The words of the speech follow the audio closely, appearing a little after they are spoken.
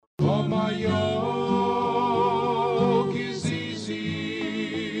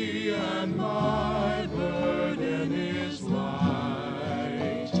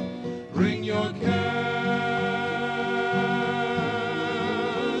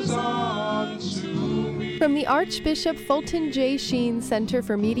From the Archbishop Fulton J. Sheen Center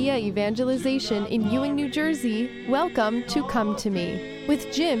for Media Evangelization in Ewing, New Jersey, welcome to Come to Me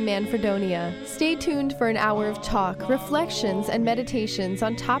with Jim Manfredonia. Stay tuned for an hour of talk, reflections, and meditations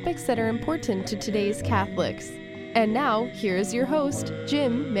on topics that are important to today's Catholics. And now, here is your host,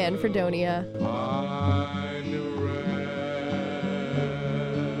 Jim Manfredonia.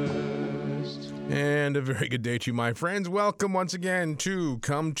 And a very good day to you, my friends. Welcome once again to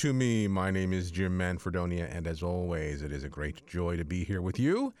Come to Me. My name is Jim Manfredonia, and as always, it is a great joy to be here with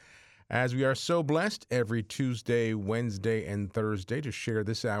you, as we are so blessed every Tuesday, Wednesday, and Thursday to share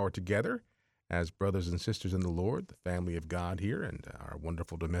this hour together as brothers and sisters in the Lord, the family of God here, and our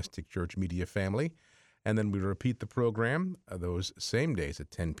wonderful domestic church media family. And then we repeat the program those same days at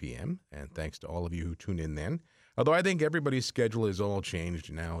 10 p.m., and thanks to all of you who tune in then. Although I think everybody's schedule is all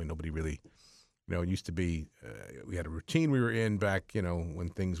changed now, and nobody really... it used to be, we had a routine we were in back, when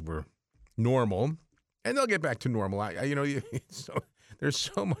things were normal, and they'll get back to normal. There's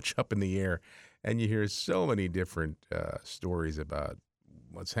so much up in the air, and you hear so many different stories about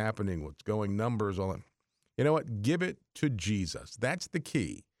what's happening, what's going, numbers, all that. You know what? Give it to Jesus. That's the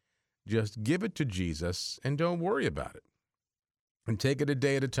key. Just give it to Jesus and don't worry about it. And take it a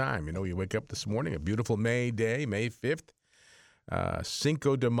day at a time. You wake up this morning, a beautiful May day, May 5th,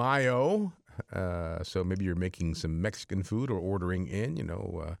 Cinco de Mayo. So maybe you're making some Mexican food or ordering in.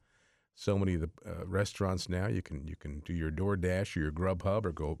 So many of the restaurants now you can do your DoorDash or your Grubhub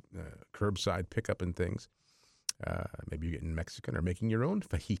or go curbside pickup and things. Maybe you're getting Mexican or making your own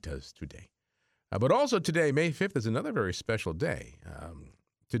fajitas today. But also today, May 5th, is another very special day.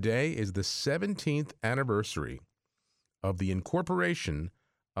 Today is the 17th anniversary of the incorporation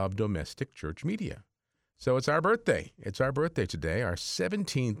of Domestic Church Media. So it's our birthday. It's our birthday today, our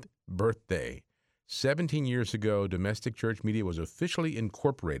 17th birthday. 17 years ago, Domestic Church Media was officially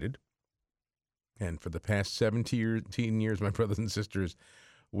incorporated. And for the past 17 years, my brothers and sisters,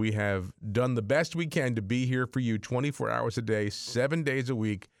 we have done the best we can to be here for you 24 hours a day, 7 days a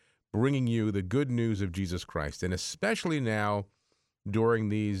week, bringing you the good news of Jesus Christ. And especially now, during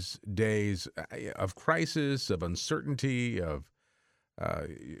these days of crisis, of uncertainty, of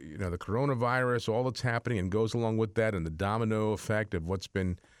the coronavirus, all that's happening and goes along with that, and the domino effect of what's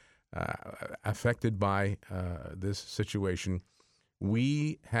been affected by this situation.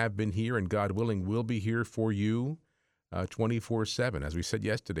 We have been here, and God willing, we'll be here for you 24/7. As we said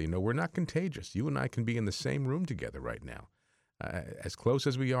yesterday, we're not contagious. You and I can be in the same room together right now, as close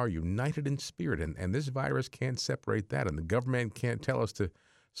as we are, united in spirit, and this virus can't separate that, and the government can't tell us to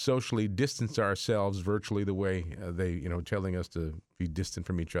socially distance ourselves virtually the way they, telling us to be distant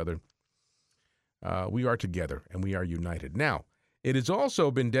from each other. We are together, and we are united. Now, it has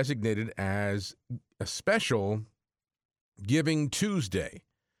also been designated as a special Giving Tuesday.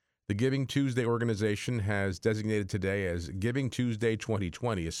 The Giving Tuesday organization has designated today as Giving Tuesday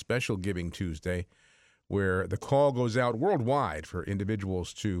 2020, a special Giving Tuesday, where the call goes out worldwide for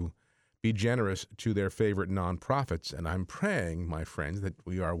individuals to be generous to their favorite nonprofits. And I'm praying, my friends, that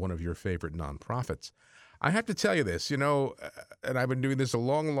we are one of your favorite nonprofits. I have to tell you this, and I've been doing this a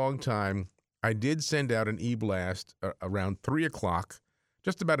long, long time. I did send out an e-blast around 3 o'clock,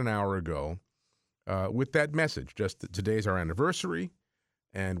 just about an hour ago, with that message. Just that today's our anniversary,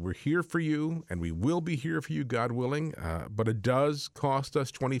 and we're here for you, and we will be here for you, God willing. But it does cost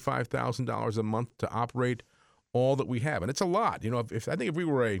us $25,000 a month to operate all that we have. And it's a lot. I think if we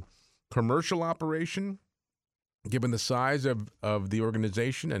were a commercial operation, given the size of the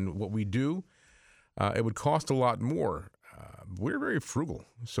organization and what we do, it would cost a lot more. We're very frugal,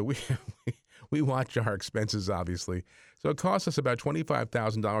 so we watch our expenses, obviously. So it costs us about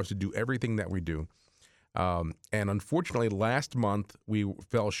 $25,000 to do everything that we do. And unfortunately, last month, we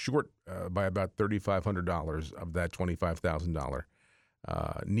fell short by about $3,500 of that $25,000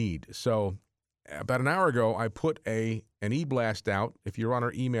 need. So about an hour ago, I put an e-blast out. If you're on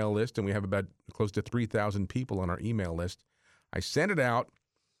our email list, and we have about close to 3,000 people on our email list, I sent it out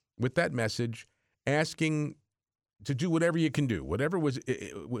with that message asking to do whatever you can do, whatever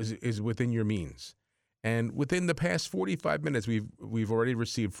is within your means. And within the past 45 minutes, we've already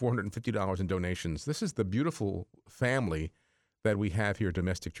received $450 in donations. This is the beautiful family that we have here at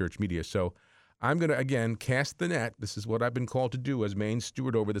Domestic Church Media. So I'm going to, again, cast the net. This is what I've been called to do as main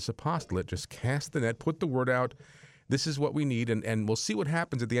steward over this apostolate. Just cast the net, put the word out. This is what we need, and we'll see what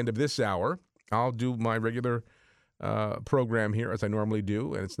happens at the end of this hour. I'll do my regular program here as I normally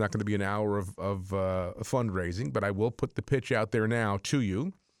do, and it's not going to be an hour of fundraising, but I will put the pitch out there now to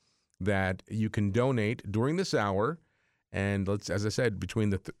you that you can donate during this hour And as I said,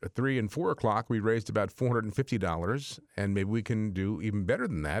 between the 3 and 4 o'clock, we raised about $450, and maybe we can do even better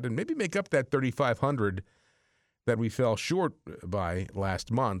than that, and maybe make up that $3,500 that we fell short by last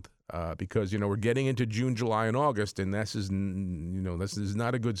month, because we're getting into June, July, and August, and this is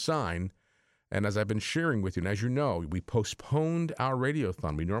not a good sign. And as I've been sharing with you, and as you know, we postponed our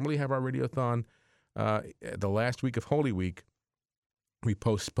radiothon. We normally have our radiothon the last week of Holy Week. We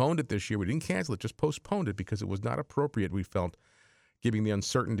postponed it this year. We didn't cancel it, just postponed it because it was not appropriate, we felt, given the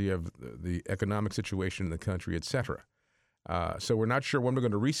uncertainty of the economic situation in the country, et cetera. So we're not sure when we're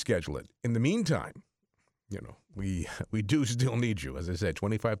going to reschedule it. In the meantime, we do still need you. As I said,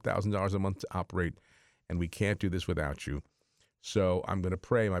 $25,000 a month to operate, and we can't do this without you. So I'm going to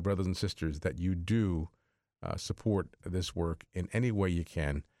pray, my brothers and sisters, that you do support this work in any way you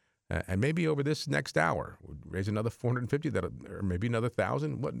can. And maybe over this next hour, we'll raise another $450, or maybe another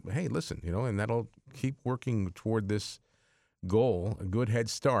 $1,000. Hey, listen, and that'll keep working toward this goal, a good head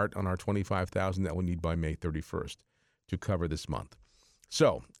start on our $25,000 that we'll need by May 31st to cover this month.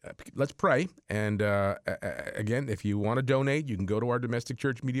 So let's pray. And again, if you want to donate, you can go to our Domestic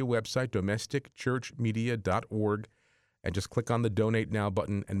Church Media website, domesticchurchmedia.org, and just click on the Donate Now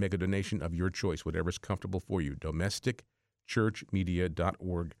button and make a donation of your choice, whatever's comfortable for you.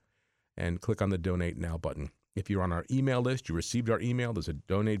 domesticchurchmedia.org. And click on the Donate Now button. If you're on our email list, you received our email, there's a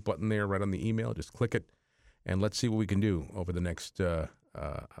donate button there right on the email. Just click it, and let's see what we can do over the next hour.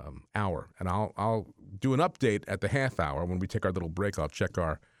 And I'll do an update at the half hour. When we take our little break, I'll check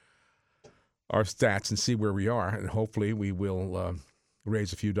our stats and see where we are, and hopefully we will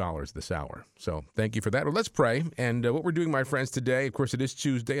raise a few dollars this hour. So thank you for that. Well, let's pray. And what we're doing, my friends, today, of course, it is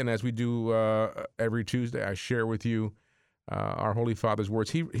Tuesday, and as we do every Tuesday, I share with you our Holy Father's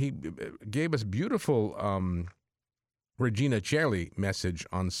words. He gave us beautiful Regina Caeli message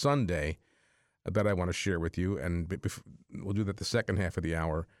on Sunday that I want to share with you, and we'll do that the second half of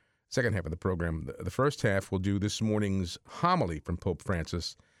the program. The first half, we'll do this morning's homily from Pope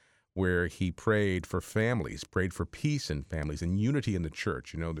Francis, where he prayed for families, prayed for peace in families and unity in the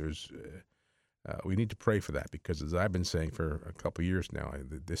church. We need to pray for that because, as I've been saying for a couple of years now,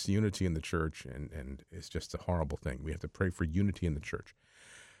 this unity in the church and it's just a horrible thing. We have to pray for unity in the church.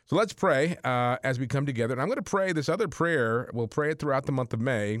 So let's pray as we come together. And I'm going to pray this other prayer. We'll pray it throughout the month of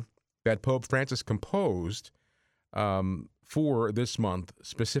May that Pope Francis composed for this month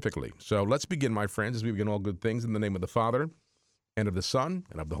specifically. So let's begin, my friends, as we begin all good things in the name of the Father and of the Son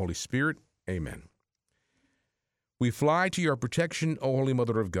and of the Holy Spirit. Amen. We fly to your protection, O Holy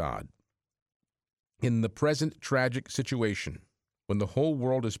Mother of God. In the present tragic situation, when the whole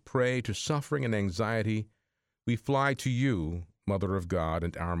world is prey to suffering and anxiety, we fly to you, Mother of God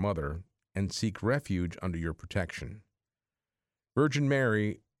and our Mother, and seek refuge under your protection. Virgin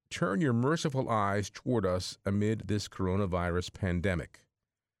Mary, turn your merciful eyes toward us amid this coronavirus pandemic.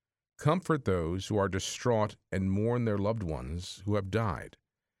 Comfort those who are distraught and mourn their loved ones who have died,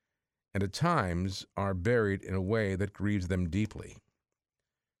 and at times are buried in a way that grieves them deeply.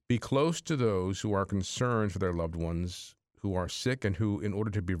 Be close to those who are concerned for their loved ones who are sick and who, in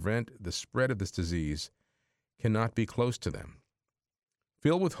order to prevent the spread of this disease, cannot be close to them.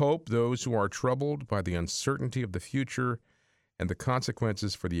 Fill with hope those who are troubled by the uncertainty of the future and the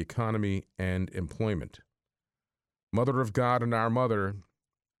consequences for the economy and employment. Mother of God and our Mother,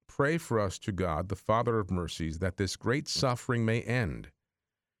 pray for us to God, the Father of mercies, that this great suffering may end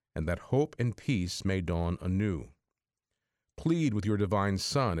and that hope and peace may dawn anew. Plead with your divine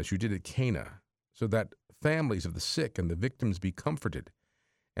Son, as you did at Cana, so that families of the sick and the victims be comforted,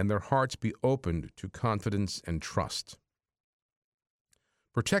 and their hearts be opened to confidence and trust.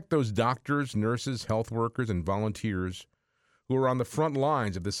 Protect those doctors, nurses, health workers, and volunteers who are on the front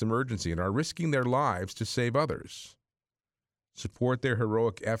lines of this emergency and are risking their lives to save others. Support their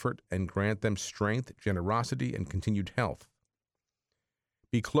heroic effort and grant them strength, generosity, and continued health.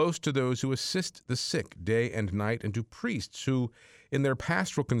 Be close to those who assist the sick day and night, and to priests who, in their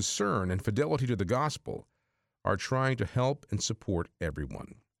pastoral concern and fidelity to the gospel, are trying to help and support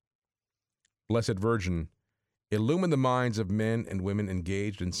everyone. Blessed Virgin, illumine the minds of men and women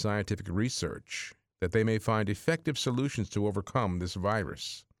engaged in scientific research, that they may find effective solutions to overcome this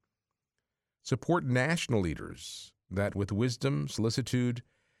virus. Support national leaders, that with wisdom, solicitude,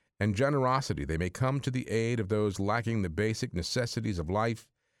 and generosity they may come to the aid of those lacking the basic necessities of life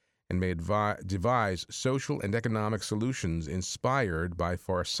and may devise social and economic solutions inspired by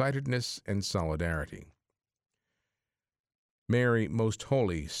farsightedness and solidarity. Mary, most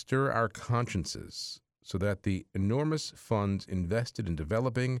holy, stir our consciences so that the enormous funds invested in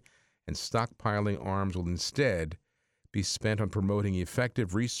developing and stockpiling arms will instead be spent on promoting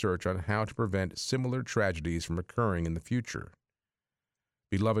effective research on how to prevent similar tragedies from occurring in the future.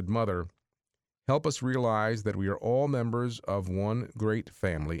 Beloved Mother, help us realize that we are all members of one great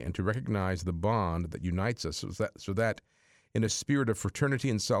family and to recognize the bond that unites us so that in a spirit of fraternity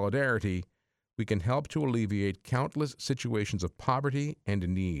and solidarity, we can help to alleviate countless situations of poverty and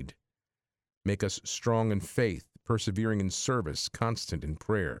need. Make us strong in faith, persevering in service, constant in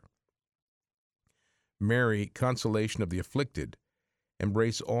prayer. Mary, consolation of the afflicted,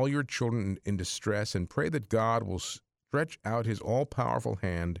 embrace all your children in distress and pray that God will stretch out his all-powerful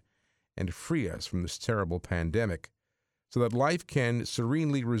hand and free us from this terrible pandemic so that life can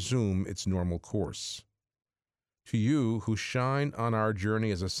serenely resume its normal course. To you, who shine on our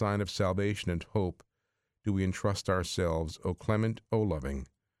journey as a sign of salvation and hope, do we entrust ourselves, O clement, O loving,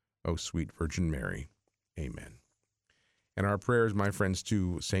 O sweet Virgin Mary. Amen. And our prayers, my friends,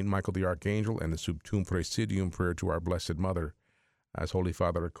 to St. Michael the Archangel and the Subtum Praesidium prayer to our Blessed Mother, as Holy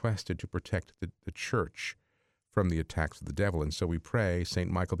Father requested, to protect the Church from the attacks of the devil. And so we pray, St.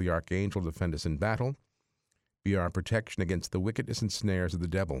 Michael the Archangel, defend us in battle, be our protection against the wickedness and snares of the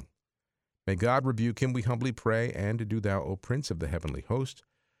devil. May God rebuke him, we humbly pray, and do thou, O Prince of the heavenly host,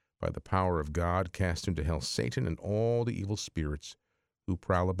 by the power of God, cast into hell Satan and all the evil spirits who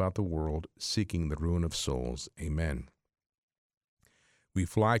prowl about the world, seeking the ruin of souls. Amen. We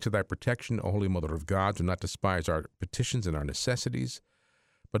fly to thy protection, O Holy Mother of God. Do not despise our petitions and our necessities,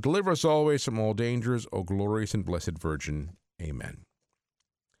 but deliver us always from all dangers, O glorious and blessed Virgin. Amen.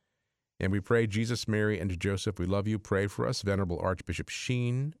 And we pray, Jesus, Mary, and Joseph, we love you. Pray for us. Venerable Archbishop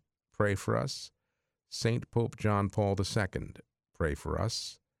Sheen, pray for us. Saint Pope John Paul II, pray for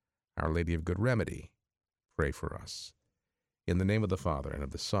us. Our Lady of Good Remedy, pray for us. In the name of the Father, and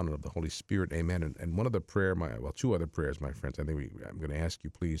of the Son, and of the Holy Spirit, amen. And one other prayer, two other prayers, my friends, I'm going to ask you,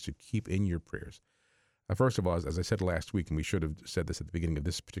 please, to keep in your prayers. First of all, as I said last week, and we should have said this at the beginning of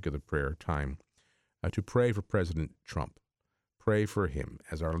this particular prayer time, to pray for President Trump. Pray for him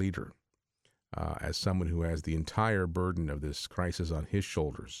as our leader, as someone who has the entire burden of this crisis on his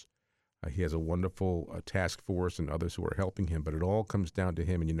shoulders. He has a wonderful task force and others who are helping him, but it all comes down to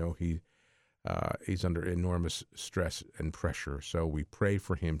him, and he's under enormous stress and pressure. So we pray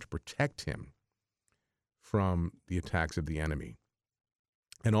for him to protect him from the attacks of the enemy.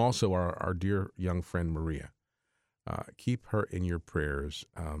 And also our dear young friend Maria. Keep her in your prayers.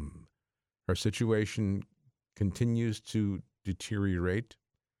 Her situation continues to deteriorate.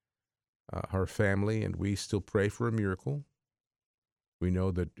 Her family, and we still pray for a miracle. We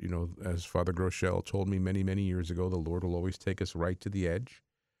know that, as Father Groeschel told me many, many years ago, the Lord will always take us right to the edge.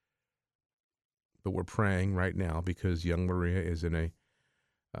 But we're praying right now because young Maria is in a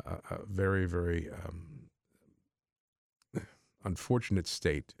very, very unfortunate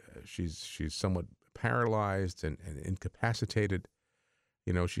state. She's somewhat paralyzed and incapacitated.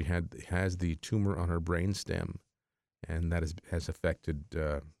 She has the tumor on her brainstem, and that has affected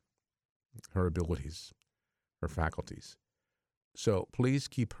her abilities, her faculties. So please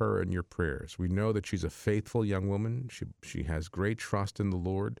keep her in your prayers. We know that she's a faithful young woman. She has great trust in the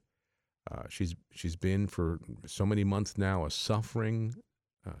Lord. She's been for so many months now a suffering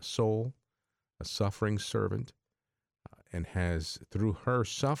soul, a suffering servant, and has, through her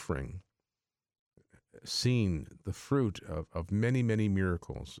suffering, seen the fruit of many, many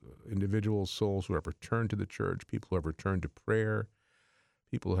miracles. Individual souls who have returned to the church, people who have returned to prayer,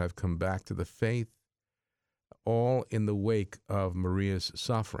 people who have come back to the faith, all in the wake of Maria's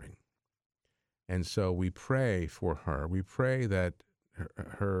suffering. And so we pray for her. We pray that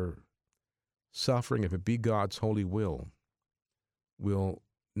her suffering, if it be God's holy will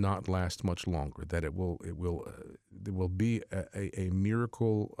not last much longer, that there will be a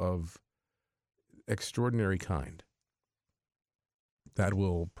miracle of extraordinary kind that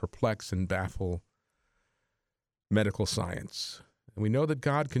will perplex and baffle medical science. And we know that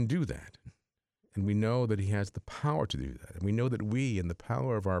God can do that. And we know that he has the power to do that. And we know that we, in the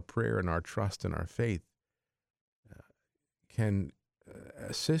power of our prayer and our trust and our faith, can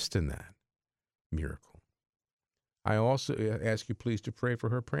assist in that miracle. I also ask you please to pray for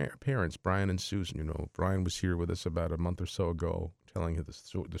her parents, Brian and Susan. Brian was here with us about a month or so ago telling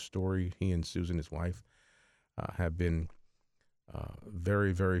the story. He and Susan, his wife, have been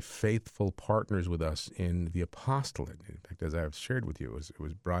very, very faithful partners with us in the apostolate. In fact, as I've shared with you, it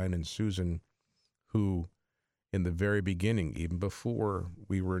was Brian and Susan who, in the very beginning, even before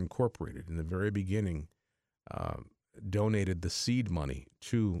we were incorporated, in the very beginning, donated the seed money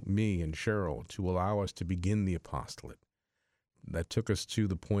to me and Cheryl to allow us to begin the apostolate. That took us to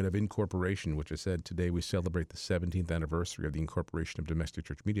the point of incorporation, which I said today we celebrate the 17th anniversary of the incorporation of Domestic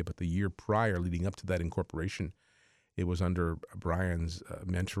Church Media. But the year prior, leading up to that incorporation, It was under Brian's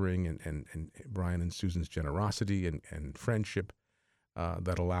mentoring and Brian and Susan's generosity and friendship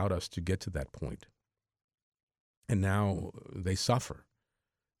that allowed us to get to that point. And now they suffer.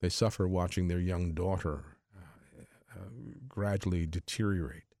 They suffer watching their young daughter gradually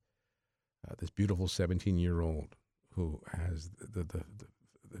deteriorate. This beautiful 17-year-old who has the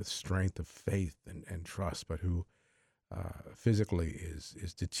strength of faith and trust, but who physically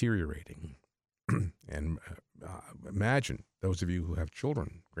is deteriorating. And imagine, those of you who have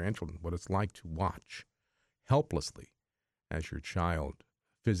children, grandchildren, what it's like to watch helplessly as your child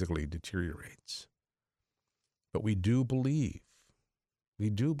physically deteriorates. But we do believe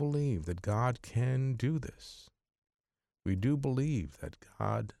that God can do this. We do believe that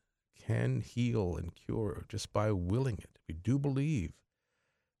God can heal and cure just by willing it. We do believe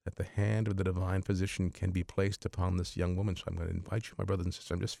that the hand of the divine physician can be placed upon this young woman. So I'm going to invite you, my brothers and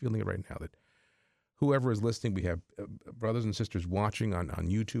sisters. I'm just feeling it right now that whoever is listening, we have brothers and sisters watching on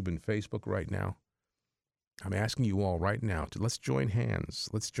YouTube and Facebook right now. I'm asking you all right now to let's join hands.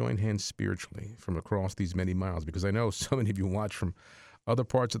 Let's join hands spiritually from across these many miles, because I know so many of you watch from other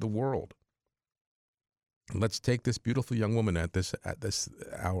parts of the world. Let's take this beautiful young woman at this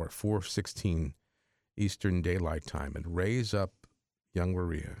hour, 4:16 Eastern Daylight Time, and raise up young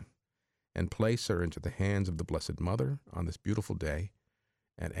Maria and place her into the hands of the Blessed Mother on this beautiful day,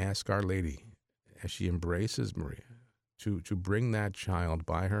 and ask Our Lady, as she embraces Maria, to bring that child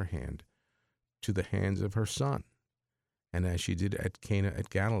by her hand to the hands of her Son, and as she did at Cana at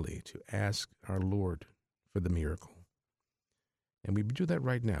Galilee, to ask our Lord for the miracle. And we do that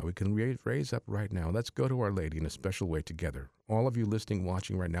right now. We can raise up right now. Let's go to Our Lady in a special way together. All of you listening,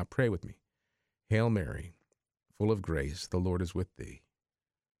 watching right now, pray with me. Hail Mary, full of grace, the Lord is with thee.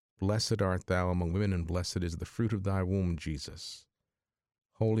 Blessed art thou among women, and blessed is the fruit of thy womb, Jesus.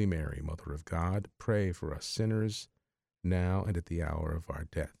 Holy Mary, Mother of God, pray for us sinners, now and at the hour of our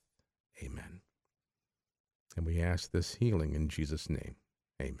death. Amen. And we ask this healing in Jesus' name.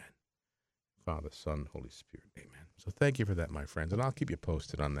 Amen. Father, Son, Holy Spirit. Amen. So thank you for that, my friends, and I'll keep you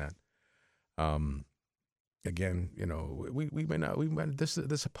posted on that. Again, you know,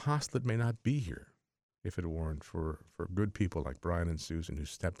 this apostolate may not be here if it weren't for good people like Brian and Susan, who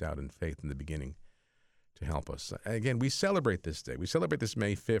stepped out in faith in the beginning to help us. Again, we celebrate this day. We celebrate this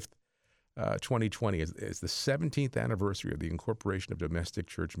May 5th, 2020. It's the 17th anniversary of the incorporation of Domestic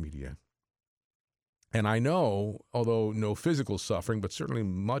Church Media. And I know, although no physical suffering, but certainly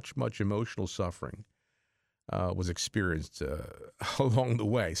much, much emotional suffering was experienced along the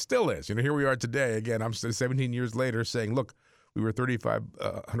way. Still is. You know, here we are today. Again, I'm 17 years later saying, look, we were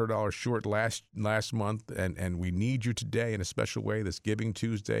 $3,500 short last month, and we need you today in a special way, this Giving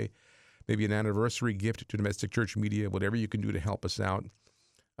Tuesday, maybe an anniversary gift to Domestic Church Media, whatever you can do to help us out,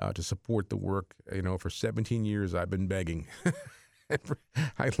 to support the work. You know, for 17 years, I've been begging.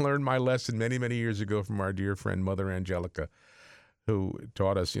 I learned my lesson many, many years ago from our dear friend, Mother Angelica, who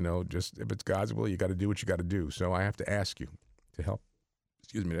taught us, you know, just if it's God's will, you got to do what you got to do. So I have to ask you to help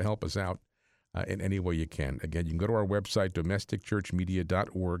us out in any way you can. Again, you can go to our website,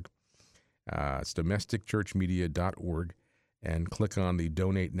 domesticchurchmedia.org. It's domesticchurchmedia.org, and click on the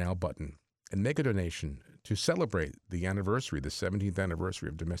Donate Now button and make a donation to celebrate the anniversary, the 17th anniversary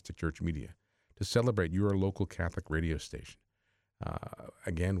of Domestic Church Media, to celebrate your local Catholic radio station.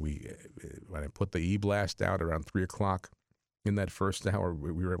 Again, when I put the e-blast out around 3 o'clock in that first hour,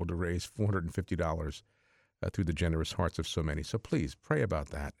 we were able to raise $450 through the generous hearts of so many. So please pray about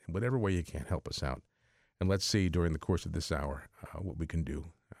that in whatever way you can. Help us out. And let's see during the course of this hour what we can do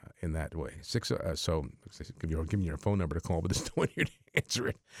in that way. So give you your phone number to call, but there's no one here to answer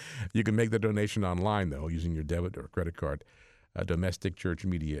it. You can make the donation online, though, using your debit or credit card,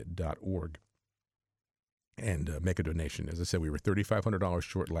 domesticchurchmedia.org. And make a donation. As I said, we were $3,500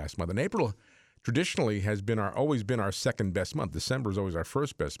 short last month. And April traditionally has always been our second best month. December is always our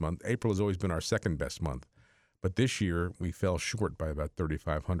first best month. April has always been our second best month. But this year we fell short by about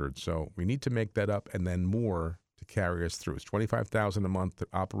 $3,500. So we need to make that up and then more to carry us through. It's $25,000 a month to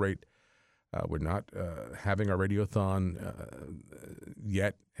operate. We're not having our radiothon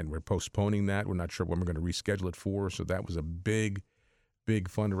yet, and we're postponing that. We're not sure when we're going to reschedule it for. So that was a big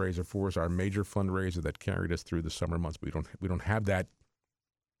fundraiser for us, our major fundraiser that carried us through the summer months. We don't have that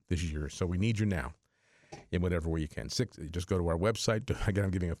this year, so we need you now in whatever way you can. Just go to our website. Again,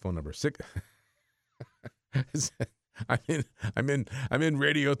 I'm giving a phone number. I'm in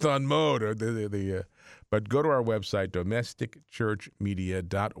radiothon mode. But go to our website,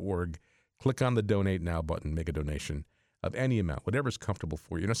 domesticchurchmedia.org. Click on the Donate Now button. Make a donation of any amount, whatever's comfortable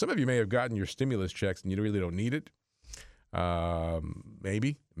for you. You know, some of you may have gotten your stimulus checks and you really don't need it.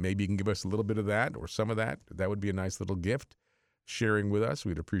 Maybe you can give us a little bit of that or some of that. That would be a nice little gift sharing with us.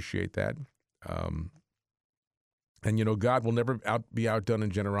 We'd appreciate that. And God will never be outdone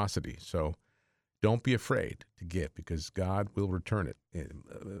in generosity. So don't be afraid to give, because God will return it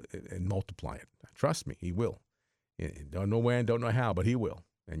and multiply it. Trust me, he will. Don't know when, don't know how, but he will.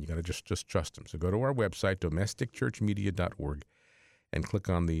 And you got to just trust him. So go to our website, domesticchurchmedia.org, and click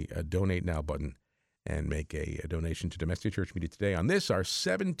on the Donate Now button and make a donation to Domestic Church Media today on this, our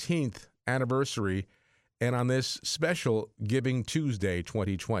 17th anniversary, and on this special Giving Tuesday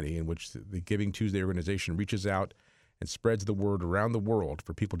 2020, in which the Giving Tuesday organization reaches out and spreads the word around the world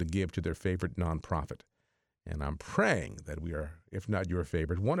for people to give to their favorite nonprofit. And I'm praying that we are, if not your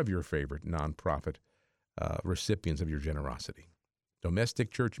favorite, one of your favorite nonprofit recipients of your generosity.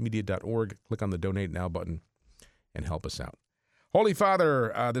 DomesticChurchMedia.org. Click on the Donate Now button and help us out. Holy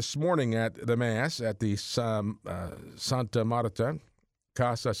Father, this morning at the Mass at the Santa Marta,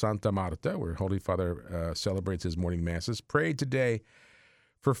 Casa Santa Marta, where Holy Father celebrates his morning Masses, prayed today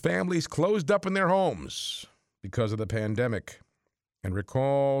for families closed up in their homes because of the pandemic, and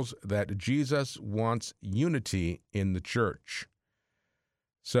recalls that Jesus wants unity in the church.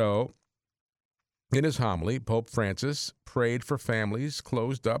 So, in his homily, Pope Francis prayed for families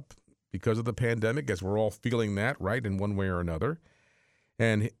closed up because of the pandemic, as we're all feeling that, right, in one way or another.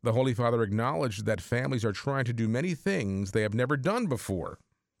 And the Holy Father acknowledged that families are trying to do many things they have never done before,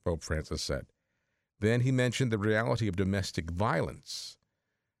 Pope Francis said. Then he mentioned the reality of domestic violence.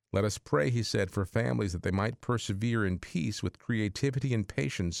 Let us pray, he said, for families that they might persevere in peace with creativity and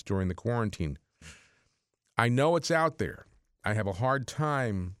patience during the quarantine. I know it's out there. I have a hard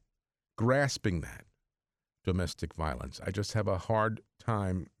time grasping that, domestic violence. I just have a hard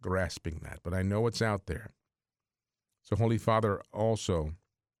time grasping that, but I know it's out there. So Holy Father also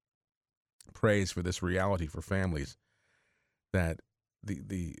prays for this reality for families, that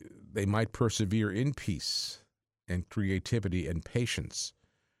they might persevere in peace and creativity and patience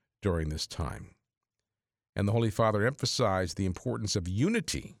during this time. And the Holy Father emphasized the importance of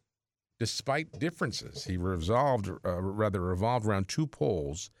unity despite differences. He revolved around two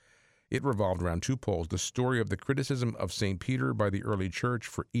poles. It revolved around two poles: the story of the criticism of St. Peter by the early church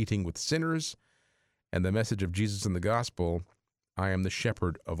for eating with sinners, and the message of Jesus in the gospel, I am the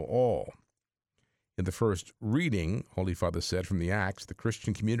shepherd of all. In the first reading, Holy Father said, from the Acts, the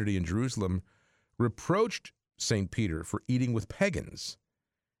Christian community in Jerusalem reproached St. Peter for eating with pagans.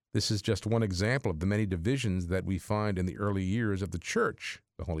 This is just one example of the many divisions that we find in the early years of the church,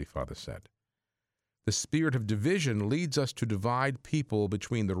 the Holy Father said. The spirit of division leads us to divide people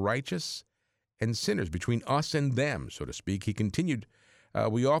between the righteous and sinners, between us and them, so to speak. He continued,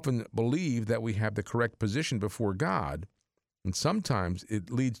 we often believe that we have the correct position before God, and sometimes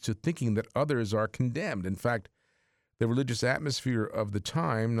it leads to thinking that others are condemned. In fact, the religious atmosphere of the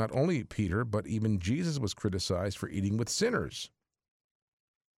time, not only Peter, but even Jesus was criticized for eating with sinners.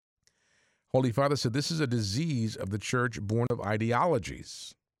 Holy Father said this is a disease of the church born of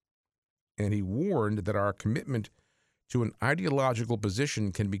ideologies. And he warned that our commitment to an ideological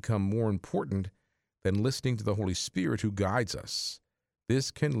position can become more important than listening to the Holy Spirit who guides us. This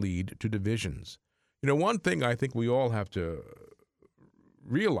can lead to divisions. One thing I think we all have to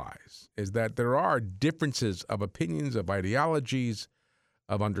realize is that there are differences of opinions, of ideologies,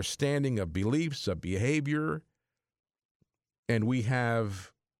 of understanding, of beliefs, of behavior. And we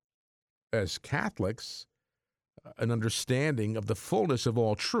have, as Catholics, an understanding of the fullness of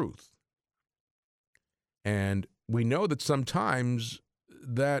all truth. And we know that sometimes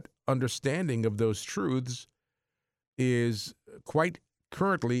that understanding of those truths is quite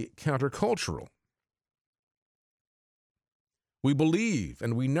currently countercultural. We believe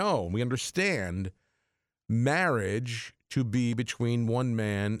and we know, we understand marriage to be between one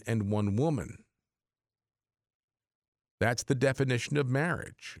man and one woman. That's the definition of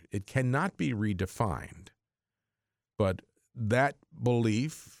marriage. It cannot be redefined. But that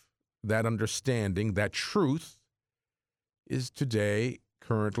belief, that understanding, that truth is today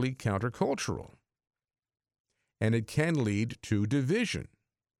currently countercultural. And it can lead to division.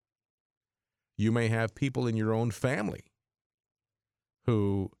 You may have people in your own family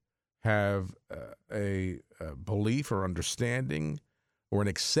who have a belief or understanding or an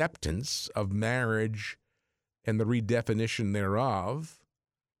acceptance of marriage and the redefinition thereof,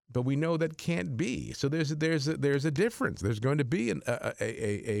 but we know that can't be. So there's a difference. There's going to be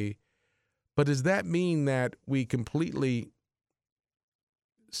but does that mean that we completely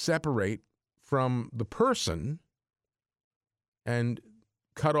separate from the person and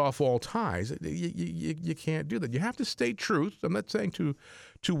cut off all ties? You can't do that. You have to state truth. I'm not saying to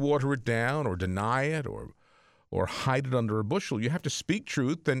water it down or deny it or hide it under a bushel. You have to speak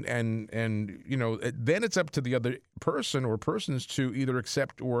truth, and then it's up to the other person or persons to either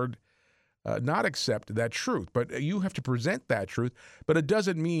accept or not accept that truth. But you have to present that truth. But it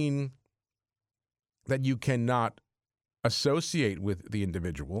doesn't mean that you cannot associate with the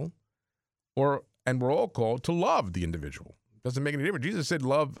individual, and we're all called to love the individual. Doesn't make any difference. Jesus said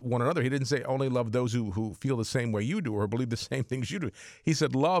love one another. He didn't say only love those who feel the same way you do or believe the same things you do. He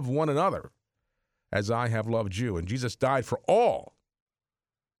said love one another as I have loved you. And Jesus died for all,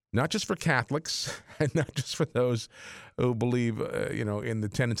 not just for Catholics and not just for those who believe, in the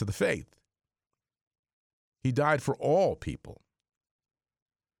tenets of the faith. He died for all people.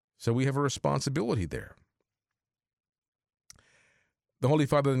 So we have a responsibility there. The Holy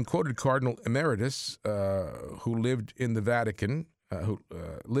Father then quoted Cardinal Emeritus, who lived in the Vatican,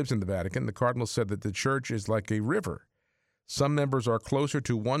 lives in the Vatican. The Cardinal said that the Church is like a river. Some members are closer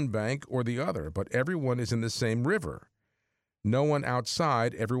to one bank or the other, but everyone is in the same river. No one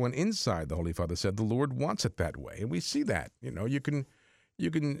outside, everyone inside, the Holy Father said. The Lord wants it that way. And we see that. You can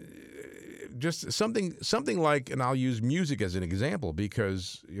just something like, and I'll use music as an example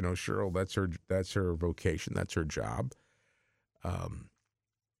because, Cheryl, that's her vocation, that's her job.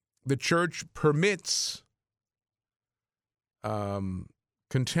 The Church permits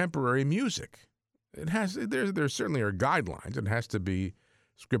contemporary music. There certainly are guidelines. It has to be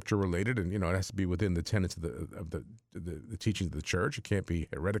Scripture related, and it has to be within the tenets of the teachings of the Church. It can't be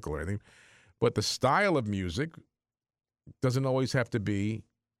heretical or anything. But the style of music doesn't always have to be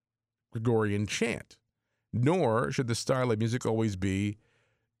Gregorian chant, nor should the style of music always be,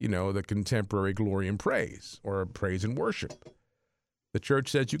 the contemporary glory and praise or praise and worship. The Church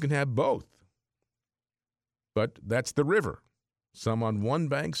says you can have both, but that's the river. Some on one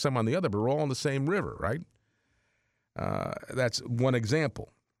bank, some on the other, but we're all on the same river, right? That's one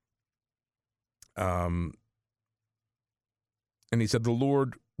example. And he said the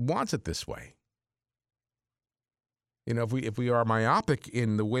Lord wants it this way. If we are myopic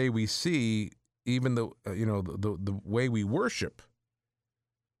in the way we see, even the way we worship,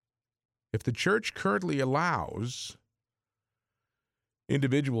 if the Church currently allows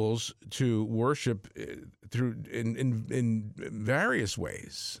individuals to worship through in various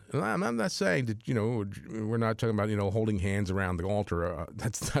ways. And I'm not saying that we're not talking about holding hands around the altar.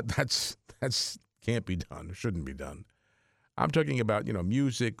 That's can't be done. It shouldn't be done. I'm talking about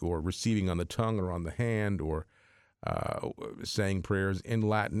music or receiving on the tongue or on the hand or saying prayers in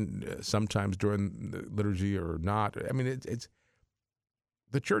Latin sometimes during the liturgy or not. I mean, it's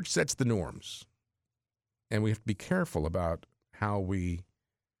the Church sets the norms, and we have to be careful about how we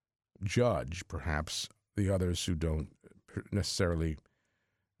judge, perhaps, the others who don't necessarily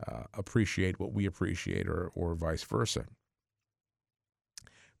appreciate what we appreciate or vice versa.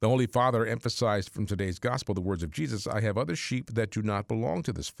 The Holy Father emphasized from today's gospel the words of Jesus, I have other sheep that do not belong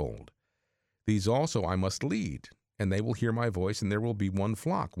to this fold. These also I must lead, and they will hear my voice, and there will be one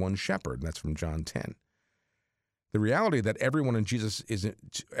flock, one shepherd. And that's from John 10. The reality that everyone in Jesus is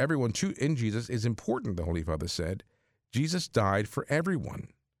important, the Holy Father said. Jesus died for everyone.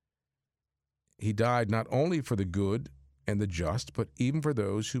 He died not only for the good and the just, but even for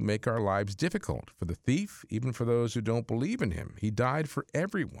those who make our lives difficult, for the thief, even for those who don't believe in him. He died for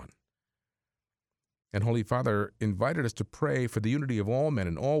everyone. And Holy Father invited us to pray for the unity of all men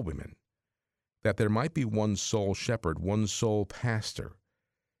and all women, that there might be one sole shepherd, one sole pastor.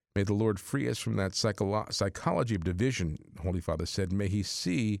 May the Lord free us from that psychology of division, Holy Father said. May he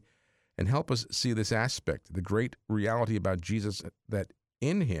see and help us see this aspect, the great reality about Jesus, that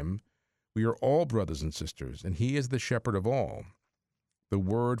in him we are all brothers and sisters, and he is the shepherd of all. The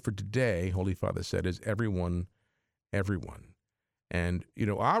word for today, Holy Father said, is everyone, everyone. And,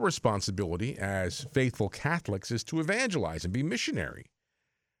 our responsibility as faithful Catholics is to evangelize and be missionary,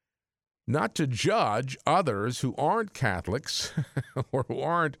 not to judge others who aren't Catholics or who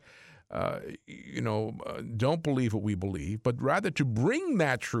aren't don't believe what we believe, but rather to bring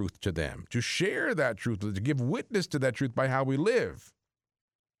that truth to them, to share that truth, to give witness to that truth by how we live,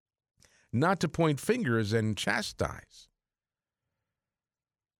 not to point fingers and chastise.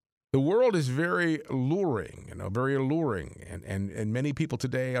 The world is very alluring, and many people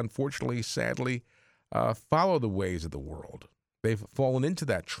today, unfortunately, sadly, follow the ways of the world. They've fallen into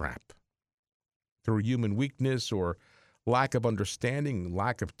that trap through human weakness or lack of understanding,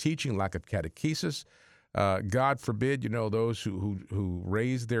 lack of teaching, lack of catechesis. God forbid, those who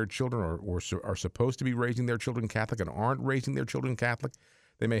raise their children or are supposed to be raising their children Catholic and aren't raising their children Catholic.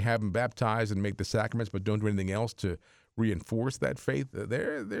 They may have them baptized and make the sacraments, but don't do anything else to reinforce that faith.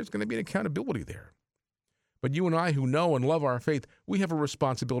 There's going to be an accountability there. But you and I who know and love our faith, we have a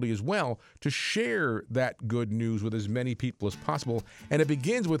responsibility as well to share that good news with as many people as possible. And it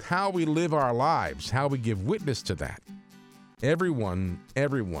begins with how we live our lives, how we give witness to that. Everyone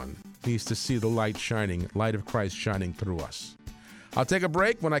needs to see the light of Christ shining through us. I'll take a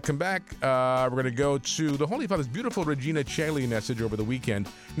break. When I come back, we're going to go to the Holy Father's beautiful Regina Caeli message over the weekend.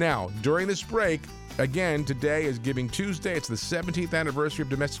 Now, during this break, again, today is Giving Tuesday. It's the 17th anniversary of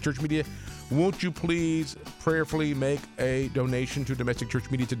Domestic Church Media. Won't you please prayerfully make a donation to Domestic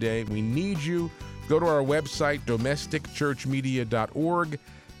Church Media today? We need you. Go to our website, domesticchurchmedia.org.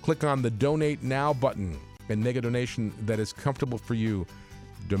 Click on the Donate Now button and make a donation that is comfortable for you.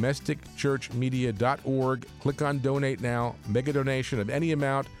 domesticchurchmedia.org. Click on Donate Now. Make a donation of any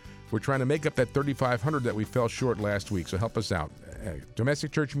amount. We're trying to make up that $3,500 that we fell short last week, so help us out.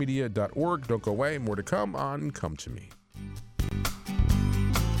 domesticchurchmedia.org. Don't go away. More to come on Come to Me.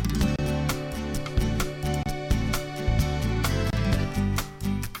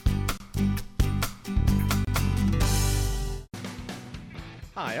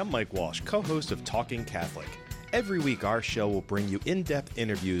 Hi, I'm Mike Walsh, co-host of Talking Catholic. Every week, our show will bring you in-depth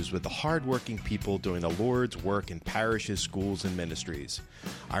interviews with the hardworking people doing the Lord's work in parishes, schools, and ministries.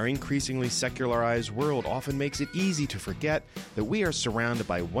 Our increasingly secularized world often makes it easy to forget that we are surrounded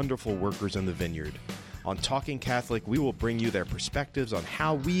by wonderful workers in the vineyard. On Talking Catholic, we will bring you their perspectives on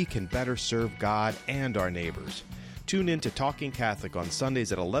how we can better serve God and our neighbors. Tune in to Talking Catholic on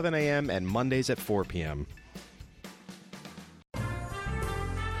Sundays at 11 a.m. and Mondays at 4 p.m.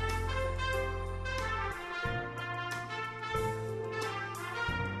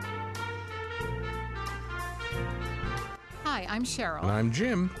 Hi, I'm Cheryl. And I'm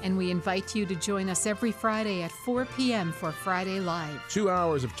Jim. And we invite you to join us every Friday at 4 p.m. for Friday Live. 2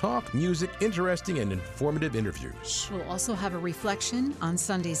 hours of talk, music, interesting and informative interviews. We'll also have a reflection on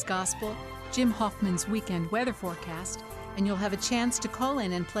Sunday's Gospel, Jim Hoffman's weekend weather forecast, and you'll have a chance to call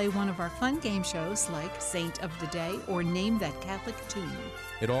in and play one of our fun game shows like Saint of the Day or Name That Catholic Tune.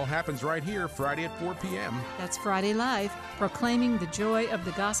 It all happens right here, Friday at 4 p.m. That's Friday Live, proclaiming the joy of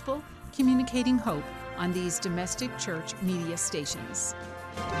the gospel, communicating hope on these domestic church media stations.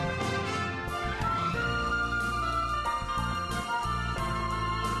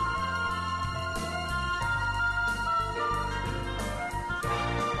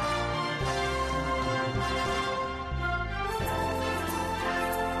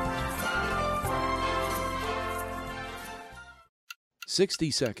 "60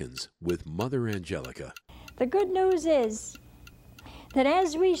 Seconds with Mother Angelica." The good news is that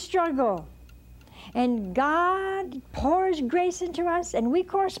as we struggle and God pours grace into us and we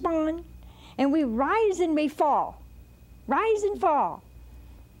correspond and we rise and we fall, rise and fall,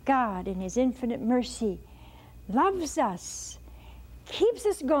 God in His infinite mercy loves us, keeps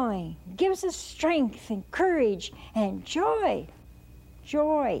us going, gives us strength and courage and joy.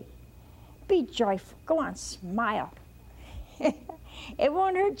 Joy. Be joyful. Go on, smile. It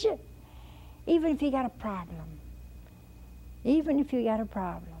won't hurt you, even if you got a problem. Even if you got a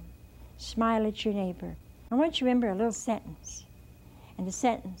problem. Smile at your neighbor. I want you to remember a little sentence. And the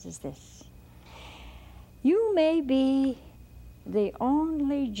sentence is this. You may be the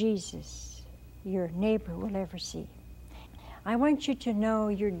only Jesus your neighbor will ever see. I want you to know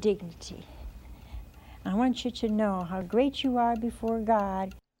your dignity. I want you to know how great you are before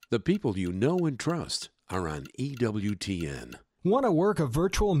God. The people you know and trust are on EWTN. Want to work a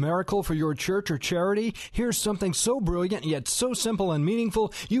virtual miracle for your church or charity? Here's something so brilliant yet so simple and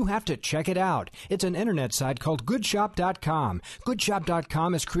meaningful, you have to check it out. It's an internet site called Goodshop.com.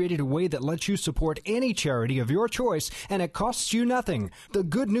 Goodshop.com has created a way that lets you support any charity of your choice, and it costs you nothing. The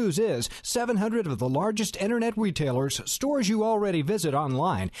good news is 700 of the largest internet retailers, stores you already visit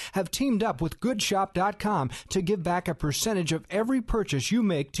online, have teamed up with Goodshop.com to give back a percentage of every purchase you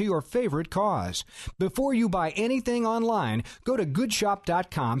make to your favorite cause. Before you buy anything online, go to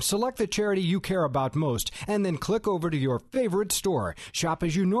Goodshop.com, select the charity you care about most, and then click over to your favorite store. Shop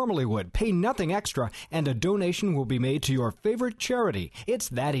as you normally would, pay nothing extra, and a donation will be made to your favorite charity. It's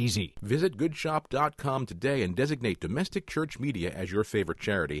that easy. Visit Goodshop.com today and designate Domestic Church Media as your favorite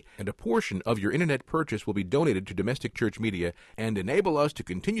charity, and a portion of your internet purchase will be donated to Domestic Church Media and enable us to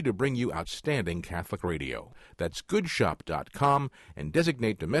continue to bring you outstanding Catholic radio. That's Goodshop.com and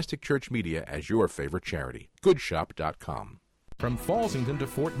designate Domestic Church Media as your favorite charity. Goodshop.com. From Falsington to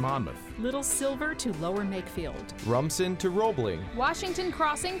Fort Monmouth, Little Silver to Lower Makefield, Rumson to Roebling, Washington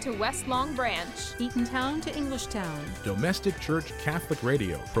Crossing to West Long Branch, Eatontown to Englishtown. Domestic Church Catholic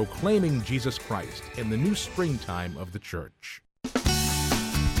Radio, proclaiming Jesus Christ in the new springtime of the church.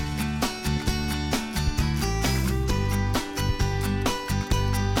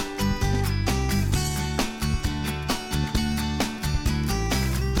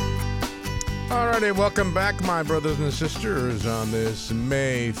 righty, welcome back, my brothers and sisters, on this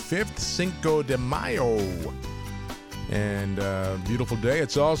May 5th, Cinco de Mayo. And beautiful day.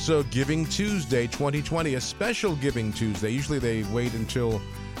 It's also Giving Tuesday 2020, a special Giving Tuesday. Usually they wait until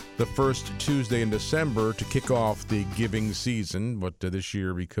the first Tuesday in December to kick off the giving season, but this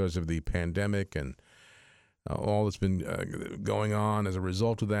year, because of the pandemic and all that's been going on as a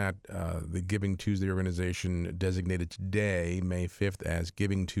result of that, the Giving Tuesday organization designated today, May 5th, as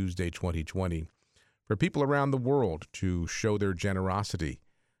Giving Tuesday 2020 for people around the world to show their generosity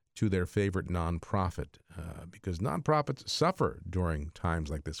to their favorite nonprofit, because nonprofits suffer during times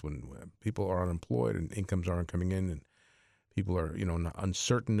like this when people are unemployed and incomes aren't coming in and people are,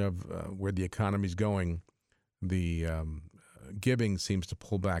 uncertain of where the economy's going. The giving seems to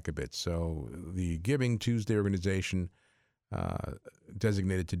pull back a bit. So the Giving Tuesday organization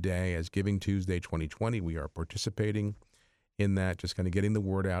designated today as Giving Tuesday 2020. We are participating in that, just kind of getting the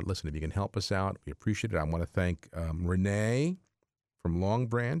word out. Listen, if you can help us out, we appreciate it. I want to thank Renee from Long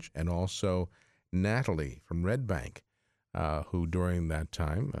Branch and also Natalie from Red Bank, who during that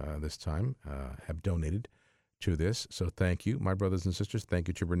time, have donated to this. So thank you, my brothers and sisters. Thank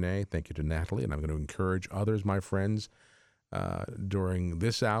you to Renee. Thank you to Natalie. And I'm going to encourage others, my friends, during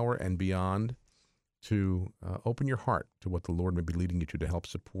this hour and beyond, to open your heart to what the Lord may be leading you to help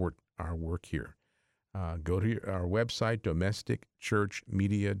support our work here. Go to our website,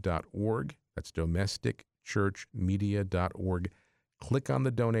 domesticchurchmedia.org. That's domesticchurchmedia.org. Click on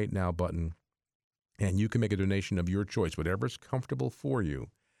the Donate Now button, and you can make a donation of your choice, whatever's comfortable for you,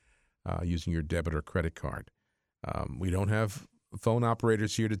 using your debit or credit card. We don't have phone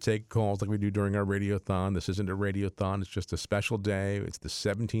operators here to take calls like we do during our radiothon. This isn't a radiothon. It's just a special day. It's the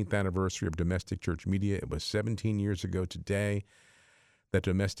 17th anniversary of Domestic Church Media. It was 17 years ago today that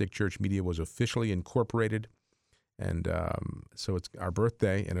Domestic Church Media was officially incorporated. And so it's our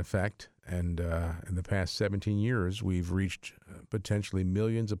birthday, in effect. And in the past 17 years, we've reached potentially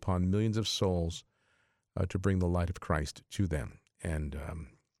millions upon millions of souls to bring the light of Christ to them. And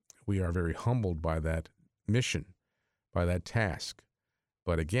we are very humbled by that mission, by that task.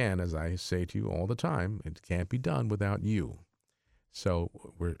 But again, as I say to you all the time, it can't be done without you. So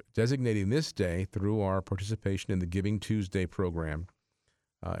we're designating this day through our participation in the Giving Tuesday program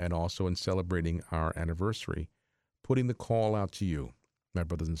and also in celebrating our anniversary, putting the call out to you, my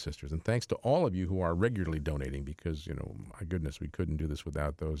brothers and sisters. And thanks to all of you who are regularly donating, because, my goodness, we couldn't do this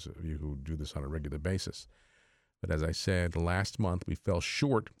without those of you who do this on a regular basis. But as I said, last month we fell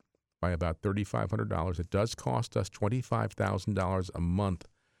short by about $3,500. It does cost us $25,000 a month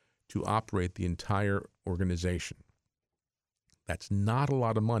to operate the entire organization. That's not a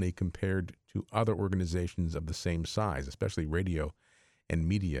lot of money compared to other organizations of the same size, especially radio and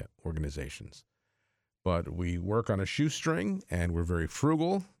media organizations. But we work on a shoestring, and we're very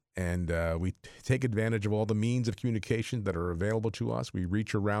frugal, and we take advantage of all the means of communication that are available to us. We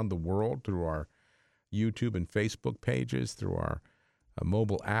reach around the world through our YouTube and Facebook pages, through our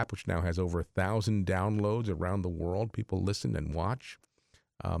mobile app, which now has over 1,000 downloads around the world. People listen and watch.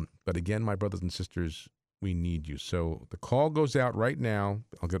 But again, my brothers and sisters, we need you. So the call goes out right now.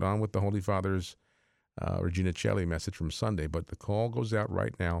 I'll get on with the Holy Father's Regina Celli message from Sunday, but the call goes out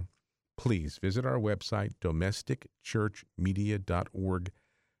right now. Please visit our website, domesticchurchmedia.org.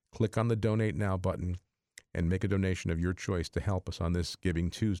 Click on the Donate Now button and make a donation of your choice to help us on this Giving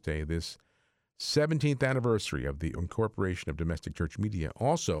Tuesday, this 17th anniversary of the incorporation of Domestic Church Media.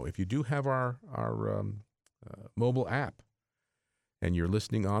 Also, if you do have our mobile app and you're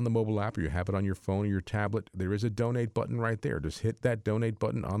listening on the mobile app, or you have it on your phone or your tablet, there is a donate button right there. Just hit that donate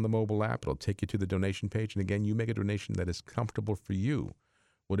button on the mobile app. It'll take you to the donation page. And again, you make a donation that is comfortable for you,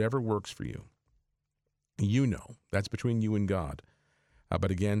 whatever works for you. That's between you and God.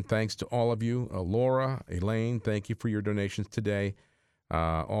 But again, thanks to all of you. Laura, Elaine, thank you for your donations today.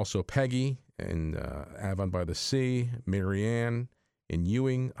 Also Peggy in Avon by the Sea, Marianne in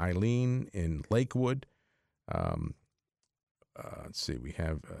Ewing, Eileen in Lakewood. Let's see, we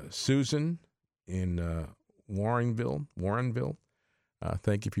have Susan in Warrenville.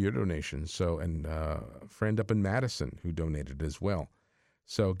 Thank you for your donation. So, and a friend up in Madison who donated as well.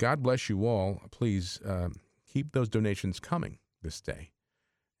 So God bless you all. Please keep those donations coming this day.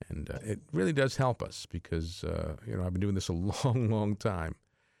 And it really does help us because, I've been doing this a long, long time.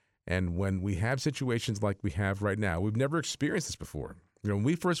 And when we have situations like we have right now, we've never experienced this before. When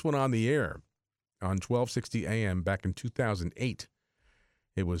we first went on the air on 1260 AM back in 2008,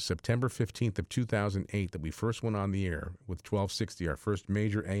 it was September 15th of 2008 that we first went on the air with 1260, our first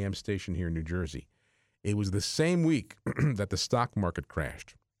major AM station here in New Jersey. It was the same week that the stock market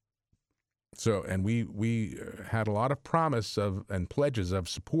crashed. So, and we had a lot of promise of and pledges of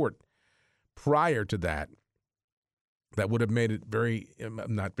support prior to that would have made it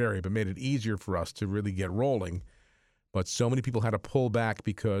made it easier for us to really get rolling. But so many people had to pull back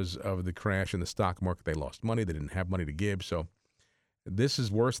because of the crash in the stock market. They lost money. They didn't have money to give. So this is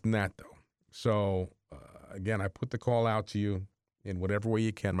worse than that, though. So, again, I put the call out to you in whatever way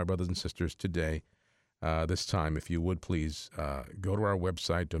you can, my brothers and sisters, today. This time, if you would please, go to our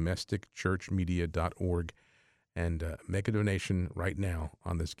website, domesticchurchmedia.org, and make a donation right now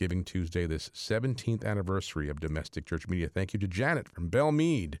on this Giving Tuesday, this 17th anniversary of Domestic Church Media. Thank you to Janet from Belle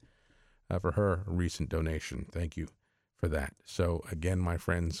Meade for her recent donation. Thank you for that. So, again, my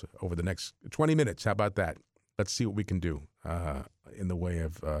friends, over the next 20 minutes, how about that? Let's see what we can do in the way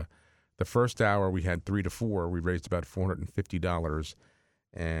of the first hour. We had 3 to 4. We raised about $450,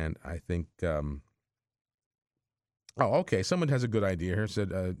 and I think okay. Someone has a good idea here. Said,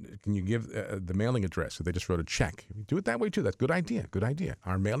 can you give the mailing address? So they just wrote a check. Do it that way, too. That's a good idea. Good idea.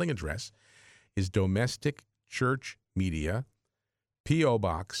 Our mailing address is Domestic Church Media, P.O.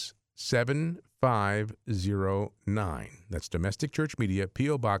 Box 7509. That's Domestic Church Media,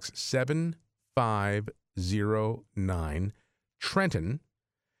 P.O. Box 7509, Trenton,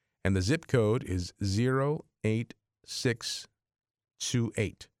 and the zip code is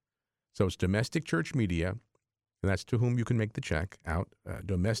 08628. So it's Domestic Church Media, and that's to whom you can make the check out.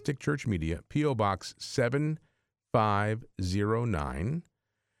 Domestic Church Media, P.O. Box 7509,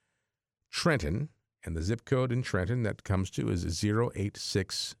 Trenton, and the zip code in Trenton that comes to is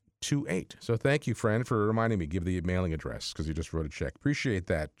 08628. So thank you, friend, for reminding me. Give the mailing address because you just wrote a check. Appreciate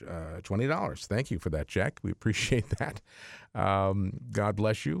that. $20. Thank you for that check. We appreciate that. God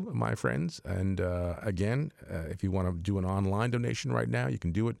bless you, my friends. And again, if you want to do an online donation right now, you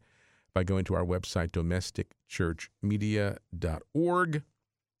can do it by going to our website, domesticchurchmedia.org,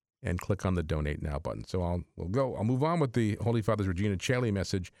 and click on the Donate Now button. So I'll move on with the Holy Father's Regina Caeli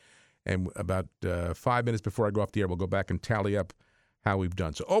message, and about 5 minutes before I go off the air, we'll go back and tally up how we've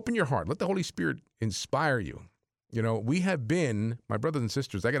done. So open your heart. Let the Holy Spirit inspire you. You know, we have been, my brothers and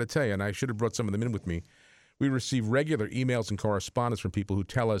sisters, I got to tell you, and I should have brought some of them in with me, we receive regular emails and correspondence from people who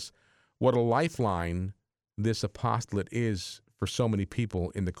tell us what a lifeline this apostolate is for so many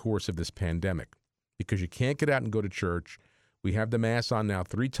people in the course of this pandemic, because you can't get out and go to church. We have the Mass on now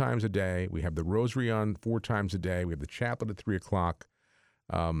 3 times a day. We have the Rosary on 4 times a day. We have the Chaplet at 3 o'clock,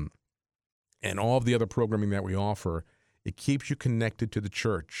 and all of the other programming that we offer. It keeps you connected to the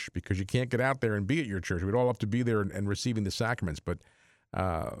church because you can't get out there and be at your church. We'd all have to be there and receiving the sacraments. But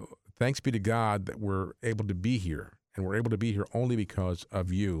thanks be to God that we're able to be here, and we're able to be here only because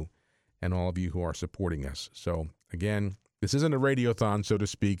of you and all of you who are supporting us. So, again, this isn't a radiothon, so to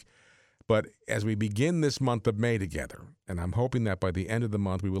speak, but as we begin this month of May together, and I'm hoping that by the end of the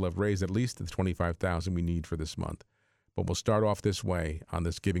month we will have raised at least the $25,000 we need for this month. But we'll start off this way on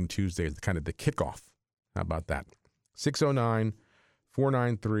this Giving Tuesday, kind of the kickoff. How about that?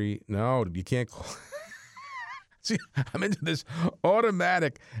 609-493. No, you can't call. See, I'm into this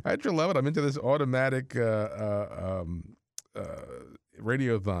automatic. I actually love it. I'm into this automatic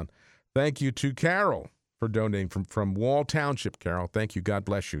radiothon. Thank you to Carol for donating from Wall Township. Carol, thank you. God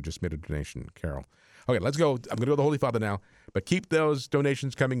bless you. Just made a donation, Carol. Okay, let's go. I'm going to go to the Holy Father now, but keep those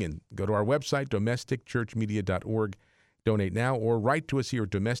donations coming in. Go to our website, domesticchurchmedia.org. Donate now or write to us here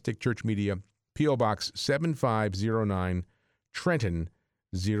at Domestic Church Media, P.O. Box 7509, Trenton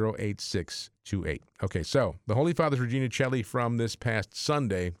 08628. Okay, so the Holy Father's Regina Caeli from this past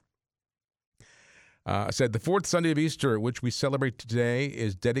Sunday said, the 4th Sunday of Easter, which we celebrate today,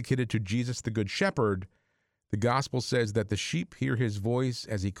 is dedicated to Jesus the Good Shepherd. The Gospel says that the sheep hear his voice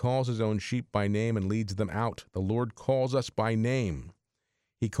as he calls his own sheep by name and leads them out. The Lord calls us by name.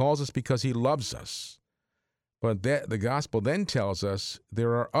 He calls us because he loves us. But the Gospel then tells us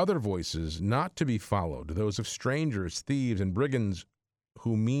there are other voices not to be followed, those of strangers, thieves, and brigands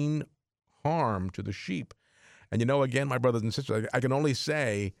who mean harm to the sheep. And you know, again, my brothers and sisters, I can only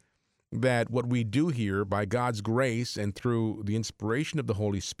say that what we do here by God's grace and through the inspiration of the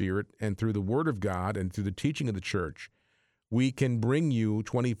Holy Spirit and through the Word of God and through the teaching of the church, we can bring you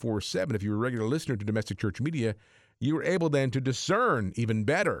 24/7. If you're a regular listener to Domestic Church Media, you are able then to discern even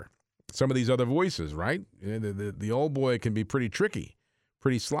better some of these other voices, right? The old boy can be pretty tricky,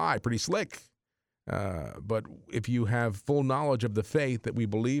 pretty sly, pretty slick. But if you have full knowledge of the faith that we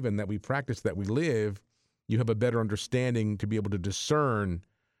believe in, that we practice, that we live, you have a better understanding to be able to discern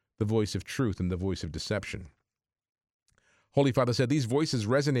the voice of truth and the voice of deception. Holy Father said these voices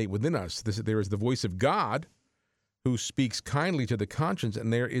resonate within us. There is the voice of God who speaks kindly to the conscience,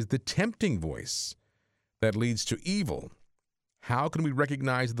 and there is the tempting voice that leads to evil. How can we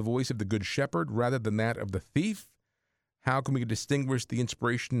recognize the voice of the Good Shepherd rather than that of the thief? How can we distinguish the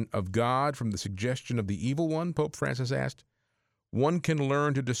inspiration of God from the suggestion of the evil one? Pope Francis asked. One can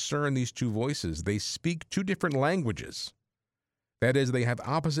learn to discern these two voices. They speak two different languages. That is, they have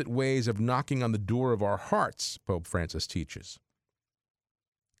opposite ways of knocking on the door of our hearts, Pope Francis teaches.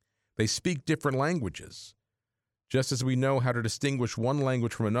 They speak different languages. Just as we know how to distinguish one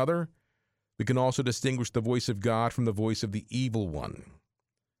language from another, we can also distinguish the voice of God from the voice of the evil one.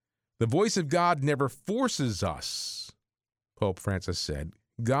 The voice of God never forces us, Pope Francis said.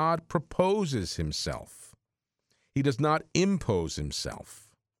 God proposes himself. He does not impose himself.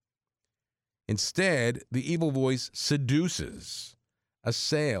 Instead, the evil voice seduces,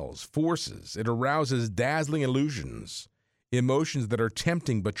 assails, forces. It arouses dazzling illusions, emotions that are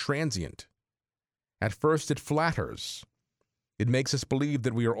tempting but transient. At first, it flatters. It makes us believe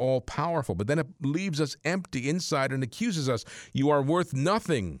that we are all powerful, but then it leaves us empty inside and accuses us, "You are worth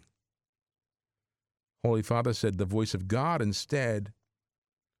nothing." Holy Father said the voice of God instead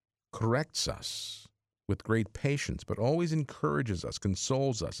corrects us with great patience, but always encourages us,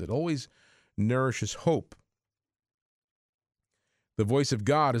 consoles us. It always nourishes hope. The voice of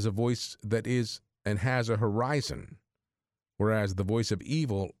God is a voice that is and has a horizon, whereas the voice of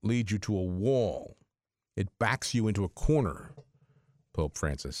evil leads you to a wall. It backs you into a corner, Pope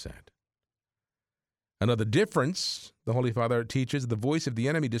Francis said. Another difference, the Holy Father teaches, the voice of the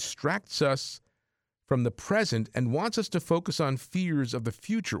enemy distracts us from the present and wants us to focus on fears of the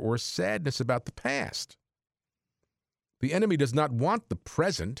future or sadness about the past. The enemy does not want the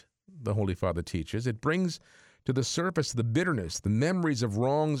present, the Holy Father teaches. It brings to the surface the bitterness, the memories of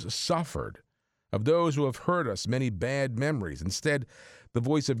wrongs suffered, of those who have hurt us, many bad memories. Instead, the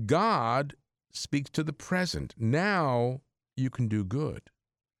voice of God speaks to the present. Now you can do good.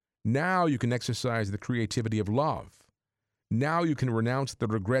 Now you can exercise the creativity of love. Now you can renounce the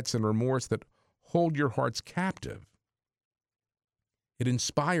regrets and remorse that hold your hearts captive. It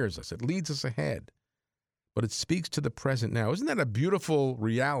inspires us. It leads us ahead. But it speaks to the present now. Isn't that a beautiful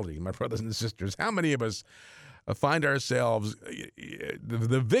reality, my brothers and sisters? How many of us find ourselves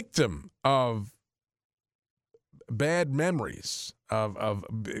the victim of bad memories, of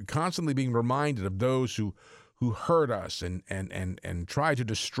constantly being reminded of those who hurt us and try to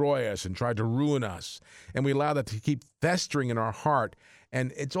destroy us and try to ruin us, and we allow that to keep festering in our heart,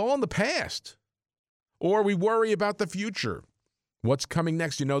 and it's all in the past. Or we worry about the future. What's coming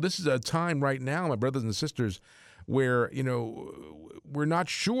next? This is a time right now, my brothers and sisters, where, we're not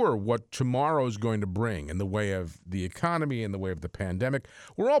sure what tomorrow is going to bring in the way of the economy, in the way of the pandemic.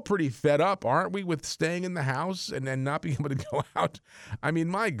 We're all pretty fed up, aren't we, with staying in the house and not being able to go out? I mean,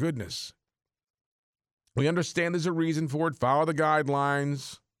 my goodness. We understand there's a reason for it. Follow the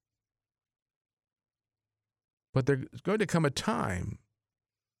guidelines. But there's going to come a time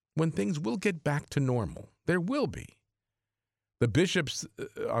when things will get back to normal. There will be. The bishops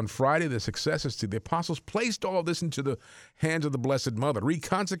on Friday, the successors to the apostles, placed all this into the hands of the Blessed Mother,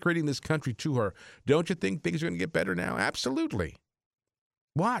 reconsecrating this country to her. Don't you think things are going to get better now? Absolutely.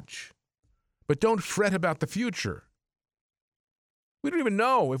 Watch. But don't fret about the future. We don't even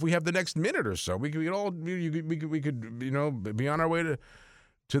know if we have the next minute or so. We could be on our way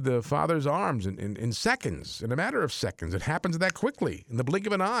to the Father's arms in seconds, in a matter of seconds. It happens that quickly. In the blink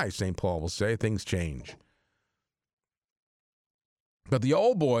of an eye, St. Paul will say, things change. But the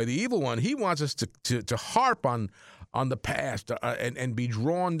old boy, the evil one, he wants us to harp on the past and be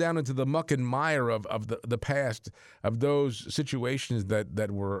drawn down into the muck and mire of the past, of those situations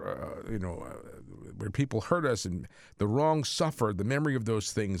that were, where people hurt us and the wrong suffered, the memory of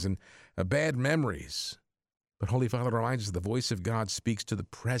those things and bad memories. But Holy Father reminds us the voice of God speaks to the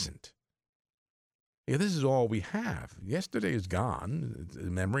present. Yeah, this is all we have. Yesterday is gone,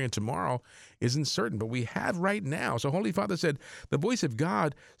 memory, and tomorrow isn't certain, but we have right now. So Holy Father said, the voice of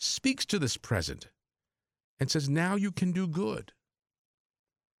God speaks to this present and says, now you can do good.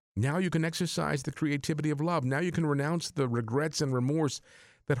 Now you can exercise the creativity of love. Now you can renounce the regrets and remorse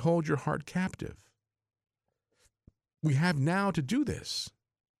that hold your heart captive. We have now to do this.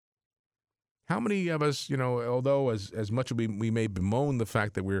 How many of us, although as much as we may bemoan the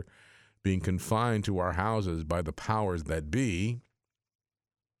fact that we're being confined to our houses by the powers that be,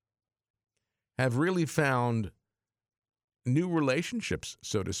 have really found new relationships,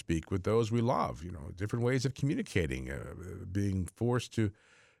 so to speak, with those we love, different ways of communicating, being forced to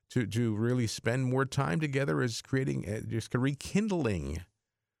really spend more time together is creating, just rekindling,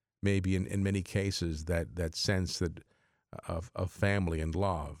 maybe in many cases, that sense of family and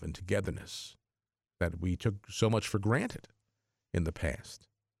love and togetherness that we took so much for granted in the past.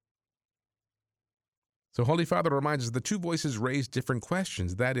 So Holy Father reminds us the two voices raise different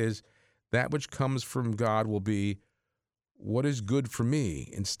questions. That is, that which comes from God will be, what is good for me?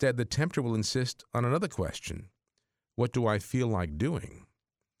 Instead, the tempter will insist on another question. What do I feel like doing?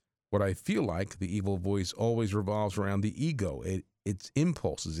 What I feel like, the evil voice always revolves around the ego, its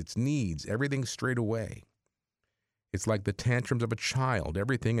impulses, its needs, everything straight away. It's like the tantrums of a child,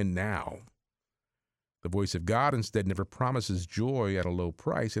 everything and now. The voice of God instead never promises joy at a low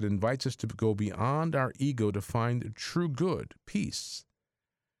price. It invites us to go beyond our ego to find true good, peace.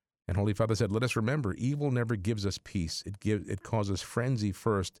 And Holy Father said, let us remember, evil never gives us peace. It causes frenzy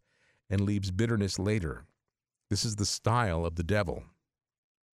first and leaves bitterness later. This is the style of the devil.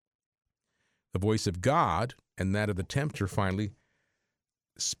 The voice of God and that of the tempter finally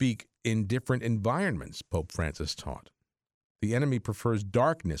speak in different environments, Pope Francis taught. The enemy prefers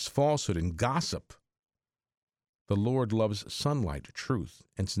darkness, falsehood, and gossip. The Lord loves sunlight, truth,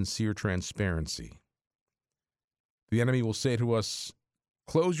 and sincere transparency. The enemy will say to us,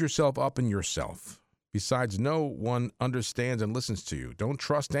 close yourself up in yourself. Besides, no one understands and listens to you. Don't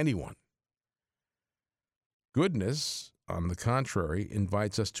trust anyone. Goodness, on the contrary,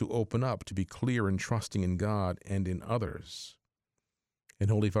 invites us to open up, to be clear and trusting in God and in others. And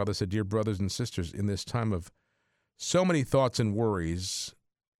Holy Father said, dear brothers and sisters, in this time of so many thoughts and worries,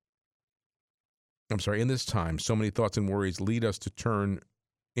 in this time, so many thoughts and worries lead us to turn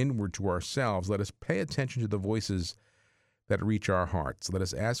inward to ourselves. Let us pay attention to the voices that reach our hearts. Let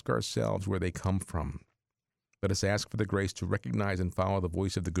us ask ourselves where they come from. Let us ask for the grace to recognize and follow the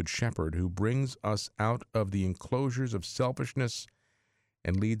voice of the Good Shepherd who brings us out of the enclosures of selfishness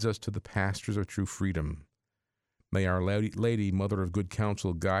and leads us to the pastures of true freedom. May Our Lady, Mother of Good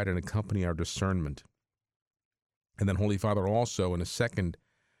Counsel, guide and accompany our discernment. And then Holy Father also, in a second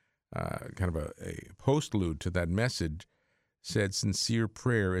kind of a postlude to that message, said sincere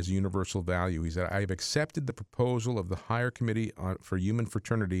prayer is a universal value. He said, I have accepted the proposal of the Higher Committee for Human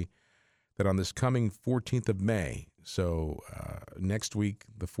Fraternity that on this coming 14th of May, so next week,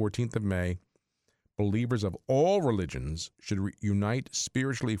 the 14th of May, believers of all religions should unite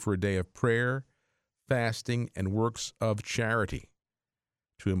spiritually for a day of prayer, fasting, and works of charity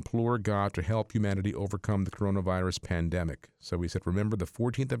to implore God to help humanity overcome the coronavirus pandemic. So we said, remember the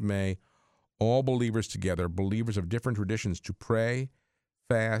 14th of May, all believers together, believers of different traditions, to pray,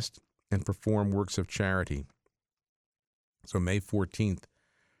 fast, and perform works of charity. So May 14th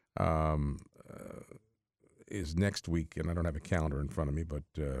is next week, and I don't have a calendar in front of me, but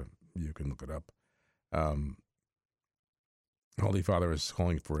you can look it up. Holy Father is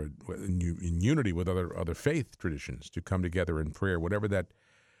calling for, in unity with other faith traditions, to come together in prayer, whatever that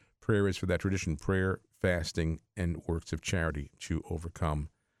prayer is for that tradition, prayer, fasting, and works of charity to overcome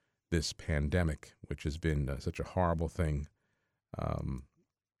this pandemic, which has been such a horrible thing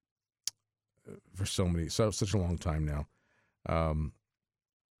for such a long time now.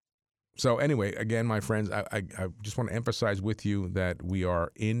 So anyway, again, my friends, I just want to emphasize with you that we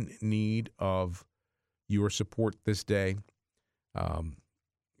are in need of your support this day.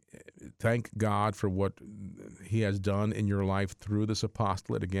 Thank God for what He has done in your life through this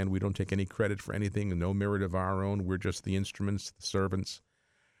apostolate. Again, we don't take any credit for anything, no merit of our own. We're just the instruments, the servants.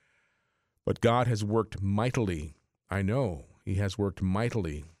 But God has worked mightily. I know He has worked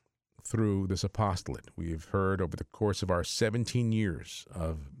mightily through this apostolate. We've heard over the course of our 17 years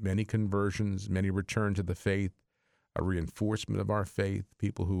of many conversions, many return to the faith, a reinforcement of our faith,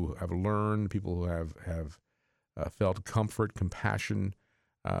 people who have learned, people who have felt comfort, compassion,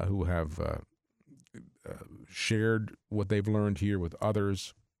 who have shared what they've learned here with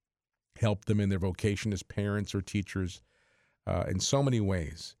others, helped them in their vocation as parents or teachers, in so many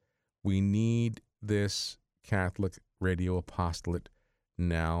ways. We need this Catholic Radio Apostolate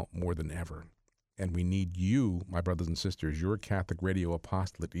now more than ever. And we need you, my brothers and sisters, your Catholic Radio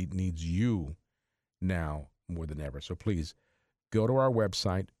Apostolate. It needs you now more than ever. So please go to our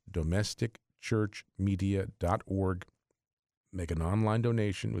website, domesticchurchmedia.org. Make an online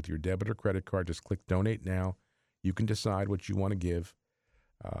donation with your debit or credit card. Just click Donate Now. You can decide what you want to give.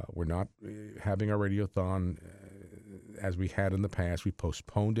 We're not having our radiothon as we had in the past. We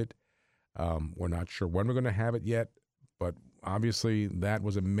postponed it. We're not sure when we're going to have it yet, but obviously that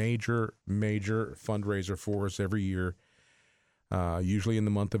was a major, major fundraiser for us every year, usually in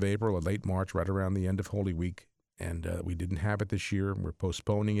the month of April or late March, right around the end of Holy Week. And we didn't have it this year. We're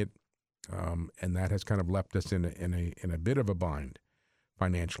postponing it. And that has kind of left us in a bit of a bind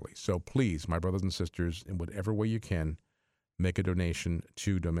financially. So please, my brothers and sisters, in whatever way you can, make a donation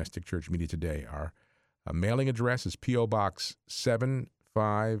to Domestic Church Media today. Our mailing address is P.O. Box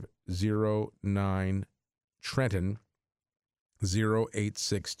 7509, Trenton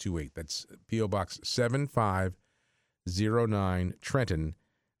 08628. That's P.O. Box 7509, Trenton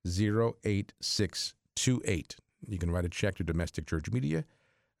 08628. You can write a check to Domestic Church Media.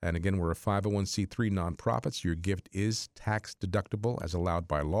 And again, we're a 501c3 nonprofit, so your gift is tax deductible as allowed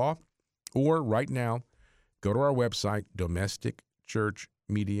by law. Or right now, go to our website,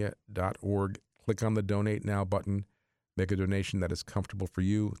 domesticchurchmedia.org. Click on the Donate Now button. Make a donation that is comfortable for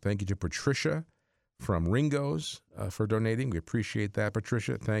you. Thank you to Patricia from Ringo's for donating. We appreciate that,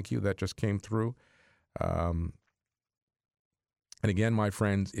 Patricia. Thank you. That just came through. And again, my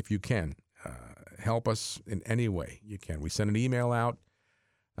friends, if you can, help us in any way you can. We send an email out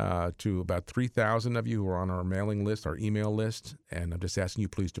to about 3,000 of you who are on our mailing list, our email list, and I'm just asking you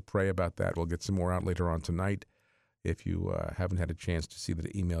please to pray about that. We'll get some more out later on tonight. If you haven't had a chance to see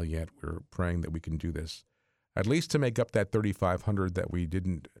the email yet, we're praying that we can do this, at least to make up that $3,500 that we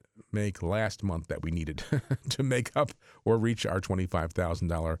didn't make last month that we needed to make up or reach our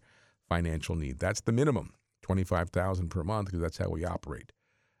 $25,000 financial need. That's the minimum, $25,000 per month, because that's how we operate.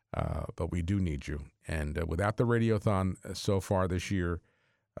 But we do need you. And without the Radiothon so far this year,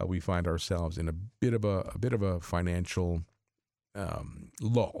 we find ourselves in a bit of a financial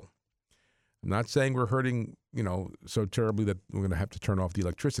lull. I'm not saying we're hurting, so terribly that we're going to have to turn off the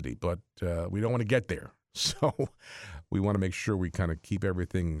electricity, but we don't want to get there. So we want to make sure we kind of keep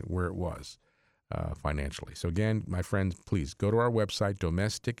everything where it was financially. So again, my friends, please go to our website,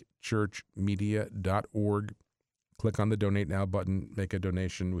 domesticchurchmedia.org. Click on the Donate Now button, make a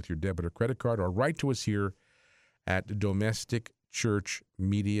donation with your debit or credit card, or write to us here at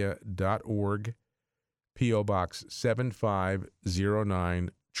domesticchurchmedia.org, P.O. Box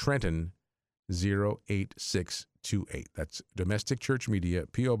 7509, Trenton 08628. That's Domestic Church Media,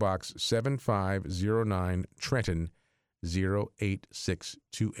 P.O. Box 7509, Trenton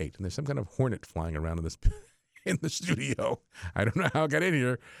 08628. And there's some kind of hornet flying around in the studio. I don't know how it got in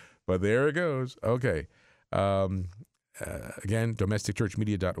here, but there it goes. Okay. Again,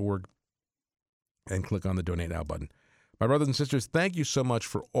 domesticchurchmedia.org, and click on the Donate Now button. My brothers and sisters, thank you so much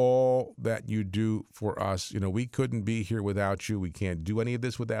for all that you do for us. We couldn't be here without you. We can't do any of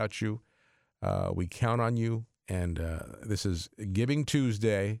this without you. We count on you, and this is Giving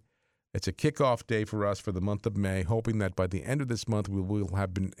Tuesday. It's a kickoff day for us for the month of May, hoping that by the end of this month we will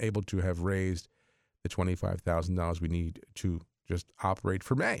have been able to have raised the $25,000 we need to just operate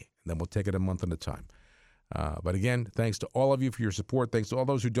for May, and then we'll take it a month at a time. But again, thanks to all of you for your support. Thanks to all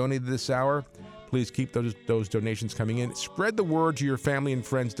those who donated this hour. Please keep those donations coming in. Spread the word to your family and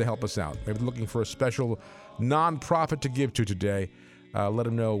friends to help us out. Maybe they're looking for a special nonprofit to give to today. Let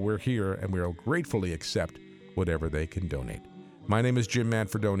them know we're here and we'll gratefully accept whatever they can donate. My name is Jim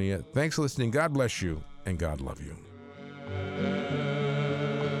Manfredonia. Thanks for listening. God bless you, and God love you.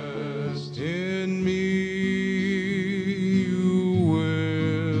 Rest in me.